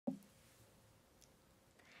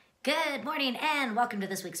Good morning and welcome to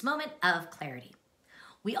this week's Moment of Clarity.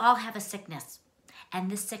 We all have a sickness, and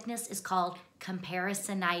this sickness is called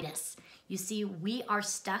comparison-itis. You see, we are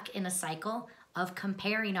stuck in a cycle of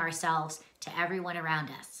comparing ourselves to everyone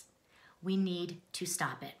around us. We need to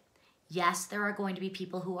stop it. Yes, there are going to be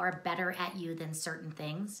people who are better at you than certain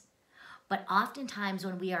things, but oftentimes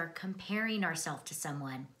when we are comparing ourselves to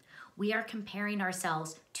someone, we are comparing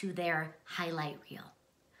ourselves to their highlight reel.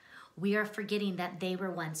 We are forgetting that they were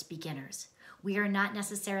once beginners. We are not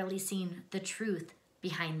necessarily seeing the truth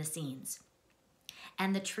behind the scenes.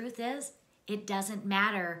 And the truth is, it doesn't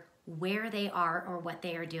matter where they are or what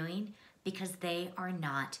they are doing because they are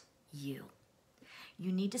not you.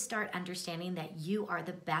 You need to start understanding that you are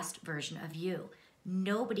the best version of you.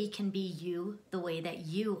 Nobody can be you the way that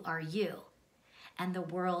you are you. And the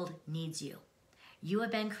world needs you. You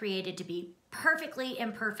have been created to be perfectly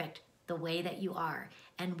imperfect the way that you are.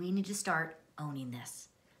 And we need to start owning this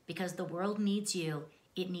because the world needs you,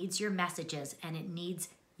 it needs your messages, and it needs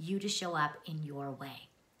you to show up in your way.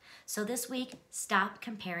 So this week, stop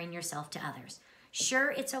comparing yourself to others.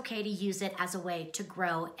 Sure, it's okay to use it as a way to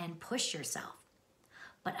grow and push yourself,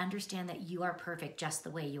 but understand that you are perfect just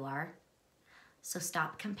the way you are. So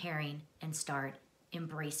stop comparing and start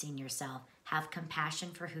embracing yourself. Have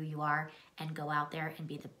compassion for who you are and go out there and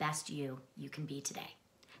be the best you can be today.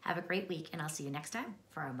 Have a great week, and I'll see you next time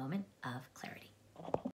for our Moment of Clarity.